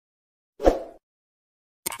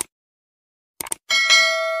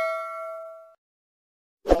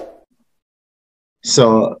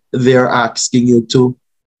So they're asking you to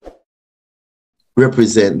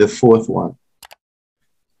represent the fourth one.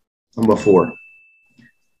 Number 4.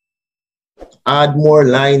 Add more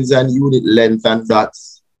lines and unit length and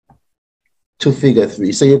dots to figure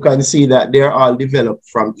 3. So you can see that they're all developed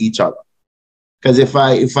from each other. Because if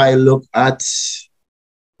I look at,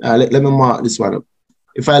 let me mark this one up.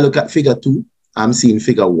 If I look at figure 2, I'm seeing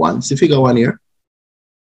figure 1. See figure 1 here?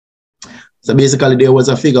 So basically there was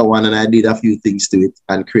a figure 1 and I did a few things to it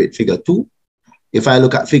and create figure 2. If I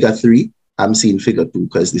look at figure 3, I'm seeing figure 2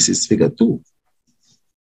 because this is figure 2.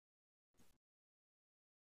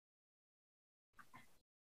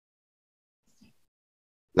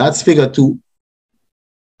 That's figure 2.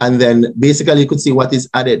 And then basically you could see what is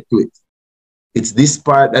added to it. It's this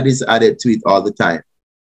part that is added to it all the time.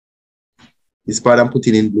 This part I'm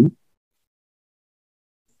putting in blue.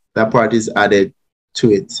 That part is added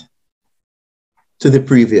to it, to the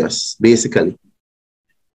previous, basically.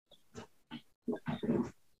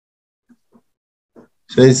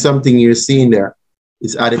 So it's something you're seeing there.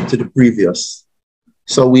 It's added to the previous.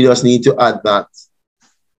 So we just need to add that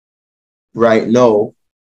right now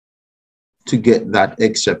to get that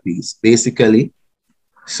extra piece, basically.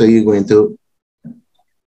 So you're going to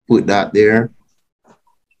put that there.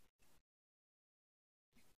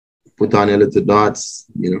 Put on a little dots,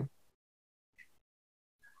 you know.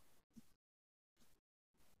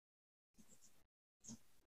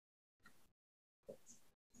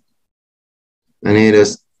 And then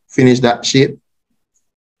just finish that shape.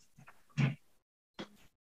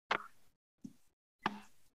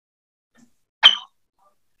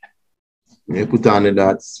 You put on the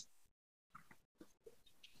dots.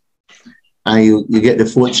 And you get the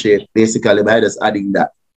fourth shape basically by just adding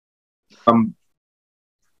that.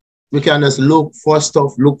 We can just look for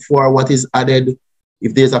stuff, look for what is added.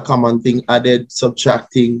 If there's a common thing added,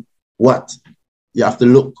 subtracting, what? You have to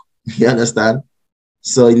look, you understand?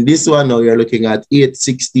 So in this one now, you're looking at 8,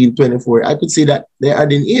 16, 24. I could see that they're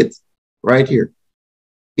adding 8 right here.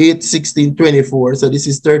 8, 16, 24. So this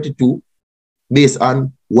is 32 based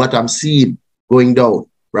on what I'm seeing going down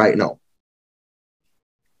right now.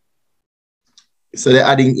 So they're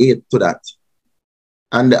adding 8 to that.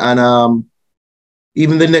 And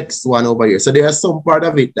even the next one over here. So there's some part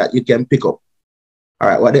of it that you can pick up. All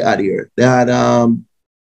right, what they add here? They add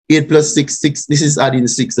 8 plus 6, 6. This is adding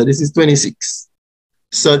 6. So this is 26.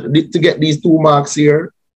 So to get these 2 marks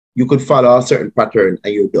here, you could follow a certain pattern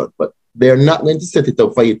and you're done. But they're not going to set it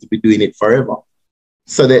up for you to be doing it forever.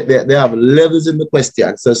 So they have levels in the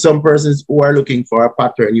question. So some persons who are looking for a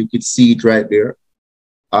pattern, you could see it right there.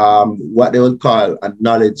 What they would call a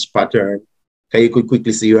knowledge pattern. Okay, you could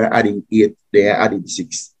quickly see you're adding 8, they're adding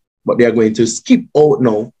 6. But they're going to skip out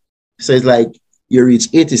now. So it's like you reach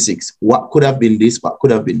 86. What could have been this? What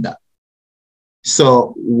could have been that?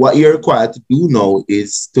 So what you're required to do now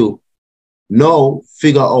is to now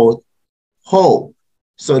figure out how.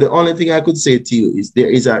 So the only thing I could say to you is there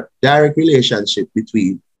is a direct relationship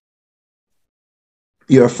between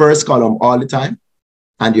your first column all the time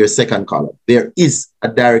and your second column. There is a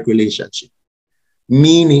direct relationship,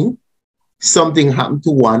 meaning something happened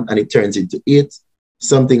to 1 and it turns into 8.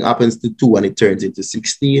 Something happens to 2 and it turns into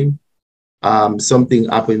 16. Something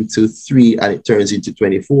happened to 3 and it turns into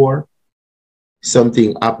 24.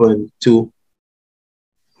 Something happened to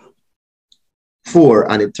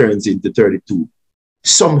 4 and it turns into 32.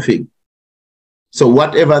 Something. So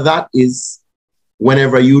whatever that is,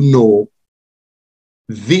 whenever you know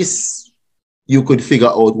this, you could figure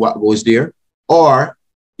out what goes there. Or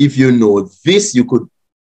if you know this, you could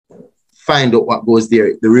find out what goes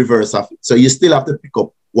there, the reverse of it. So you still have to pick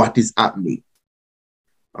up what is happening.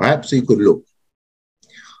 All right, so you could look.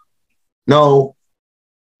 Now,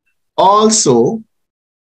 also,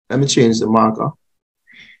 let me change the marker.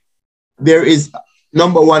 There is,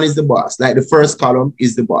 number 1 is the boss. Like the first column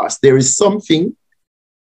is the boss. There is something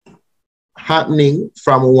happening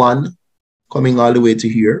from 1 coming all the way to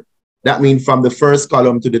here. That means from the first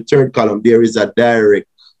column to the third column, there is a direct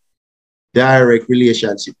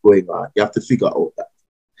relationship going on. You have to figure out that.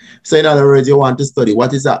 So in other words, you want to study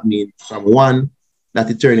what is happening from 1 that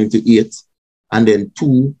it turn into 8, and then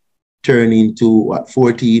 2 turn into what,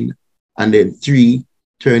 14, and then 3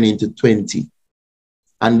 turn into 20.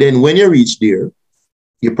 And then when you reach there,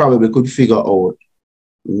 you probably could figure out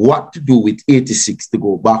what to do with 86 to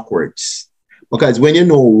go backwards. Because when you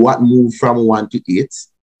know what moved from 1 to 8,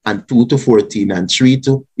 and 2 to 14, and 3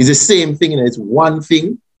 to, it's the same thing, and it's one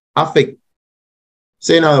thing affect.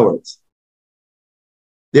 So in other words,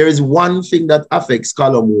 there is one thing that affects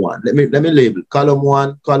column 1. Let me label column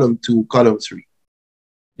 1, column 2, column 3.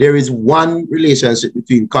 There is one relationship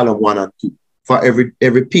between column 1 and 2. for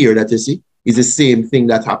every pair that you see is the same thing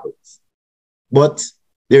that happens. But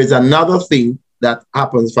there's another thing that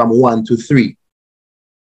happens from 1 to 3.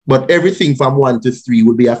 But everything from 1 to 3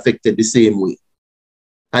 will be affected the same way.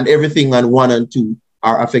 And everything on 1 and 2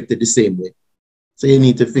 are affected the same way. So you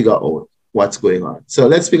need to figure out what's going on. So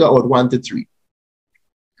let's figure out 1 to 3.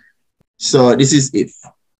 So this is if.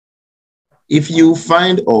 If you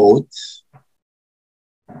find out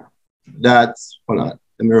that, hold on,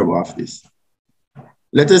 let me rub off this.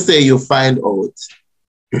 Let us say you find out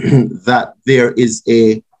that there is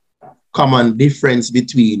a common difference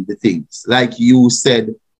between the things. Like you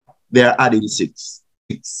said, they're adding 6.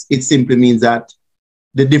 It simply means that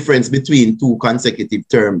the difference between 2 consecutive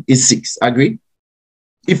terms is 6. Agree?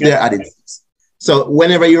 If they're adding 6. So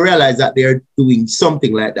whenever you realize that they're doing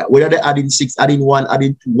something like that, whether they're adding 6, adding 1,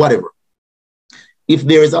 adding 2, whatever, if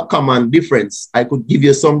there is a common difference, I could give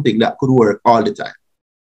you something that could work all the time.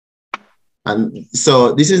 And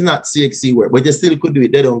so this is not CXC work, but you still could do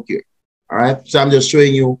it. They don't care. All right. So I'm just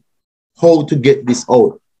showing you how to get this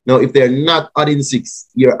out. Now, if they're not adding 6,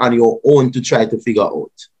 you're on your own to try to figure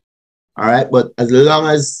out. All right. But as long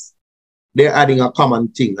as they're adding a common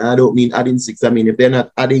thing, and I don't mean adding 6, I mean if they're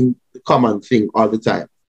not adding the common thing all the time,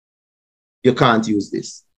 you can't use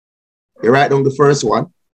this. You write down the first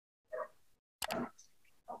one.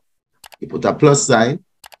 You put a plus sign,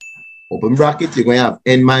 open bracket, you're going to have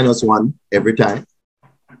n minus 1 every time.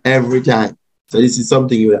 Every time. So this is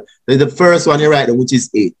something you have. The first one you write down, which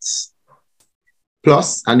is 8.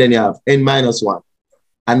 Plus, and then you have n minus 1.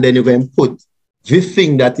 And then you're going to put the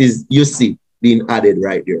thing that is, you see, being added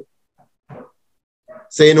right there.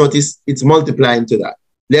 So you notice it's multiplying to that.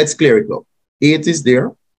 Let's clear it up. 8 is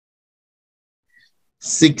there.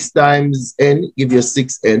 6 times n give you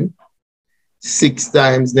 6n. 6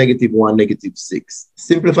 times negative 1, negative 6.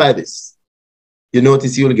 Simplify this. You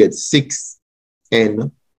notice you'll get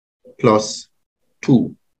 6n plus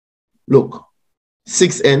 2. Look,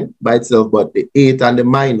 6n by itself, but the 8 and the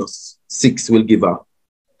minus 6 will give a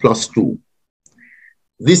plus 2.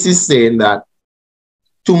 This is saying that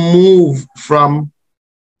to move from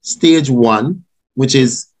stage 1, which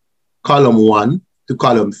is column 1, to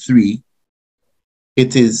column 3,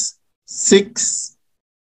 it is 6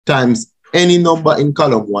 times any number in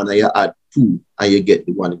column 1, and you add 2, and you get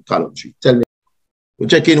the one in column 3. Tell me. We're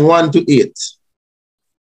checking 1 to 8.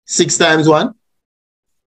 6 times 1?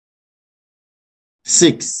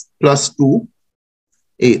 6 plus 2,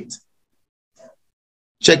 8.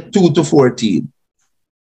 Check 2 to 14.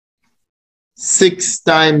 6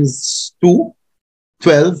 times 2,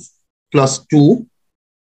 12, plus 2,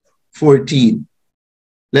 14.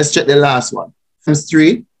 Let's check the last one. Times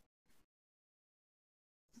 3,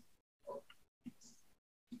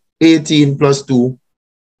 18 plus 2,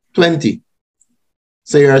 20.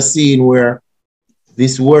 So you're seeing where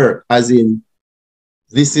this work, as in,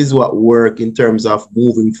 this is what work in terms of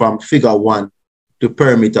moving from figure 1 to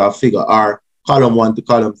perimeter figure, or column 1 to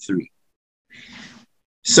column 3.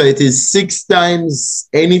 So it is 6 times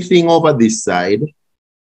anything over this side,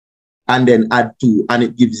 and then add 2, and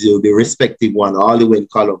it gives you the respective one all the way in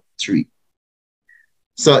column 3.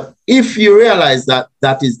 So if you realize that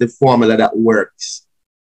that is the formula that works,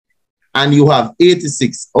 and you have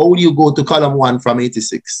 86, how will you go to column 1 from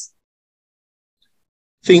 86?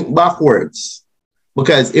 Think backwards.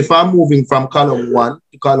 Because if I'm moving from column 1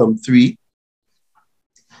 to column 3,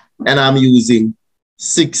 and I'm using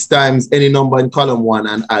 6 times any number in column 1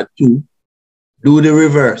 and add 2, do the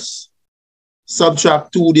reverse.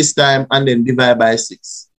 Subtract 2 this time and then divide by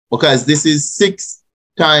 6. Because this is 6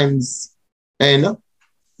 times n,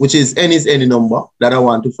 which is n is any number that I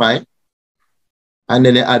want to find. And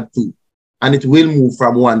then I add 2. And it will move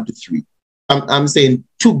from 1 to 3. I'm saying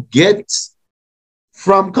to get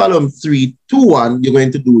from column 3 to 1, you're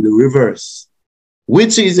going to do the reverse,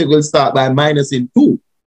 which is you're going to start by minusing 2.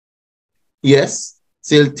 Yes,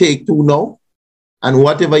 so you'll take 2 now, and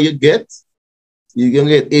whatever you get, you're going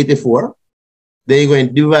to get 84. Then you're going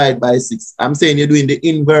to divide by 6. I'm saying you're doing the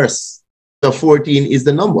inverse. The 14 is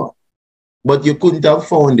the number, but you couldn't have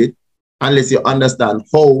found it unless you understand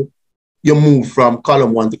how you move from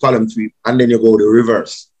column 1 to column 3, and then you go the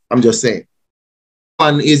reverse. I'm just saying.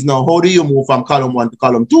 One is now, how do you move from column 1 to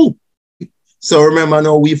column 2? So remember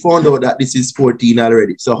now, we found out that this is 14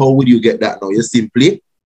 already. So how would you get that now? You simply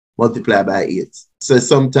multiply by 8. So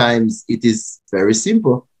sometimes it is very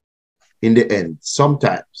simple in the end,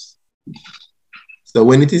 sometimes. So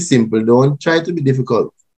when it is simple, don't try to be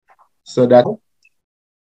difficult. So that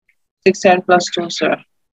 6n plus 2, sir.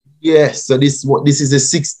 Yes, so this is a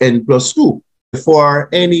 6n plus 2 for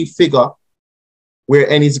any figure where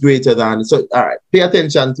n is greater than. So all right, pay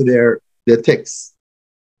attention to their the text.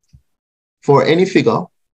 For any figure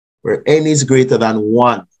where n is greater than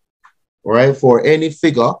 1, all right? For any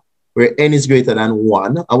figure where n is greater than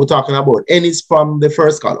 1, and we're talking about n is from the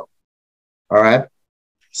first column, all right?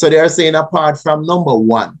 So they are saying apart from number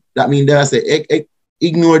 1, that means they are saying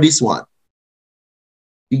ignore this one,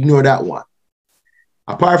 ignore that one.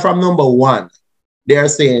 Apart from number 1, they are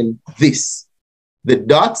saying this. The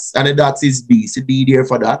dots, and the dots is B, so B there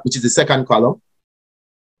for that, which is the second column,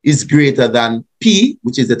 is greater than P,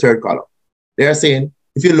 which is the third column. They are saying,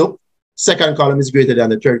 if you look, second column is greater than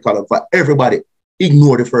the third column for everybody.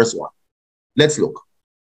 Ignore the first one. Let's look.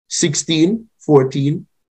 16, 14,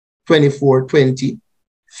 24, 20,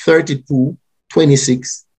 32,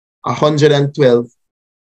 26, 112,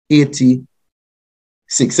 86.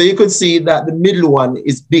 So you could see that the middle one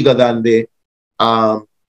is bigger than the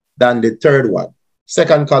third one.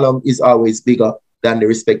 Second column is always bigger than the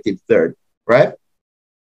respective third, right?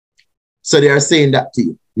 So they are saying that to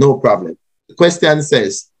you, no problem. The question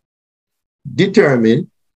says,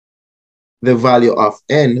 determine the value of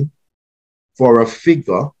n for a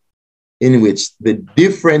figure in which the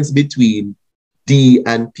difference between D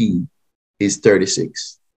and P is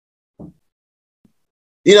 36.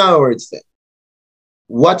 In other words, then,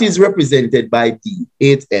 what is represented by D,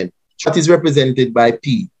 8n? What is represented by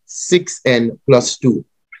P, 6n plus 2?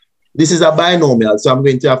 This is a binomial, so I'm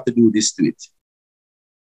going to have to do this to it.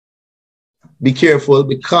 Be careful,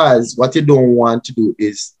 because what you don't want to do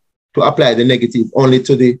is to apply the negative only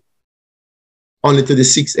to the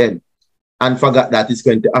 6n and forget that it's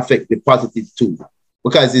going to affect the positive 2,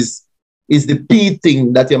 because it's the P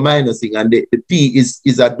thing that you're minusing, and the P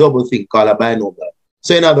is a double thing called a binomial.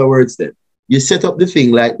 So in other words then, you set up the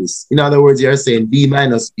thing like this. In other words, you're saying B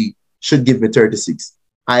minus P should give me 36.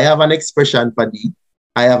 I have an expression for D.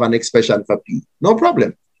 I have an expression for P. No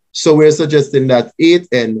problem. So we're suggesting that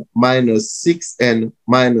 8n minus 6n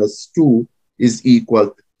minus 2 is equal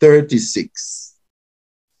to 36.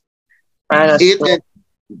 Minus 8n,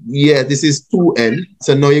 yeah, this is 2n.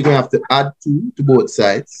 So now you're going to have to add 2 to both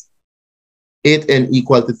sides. 8n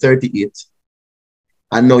equal to 38.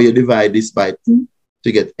 And now you divide this by 2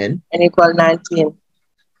 to get n. N equal 19.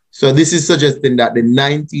 So this is suggesting that the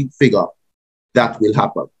 19th figure, that will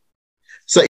happen.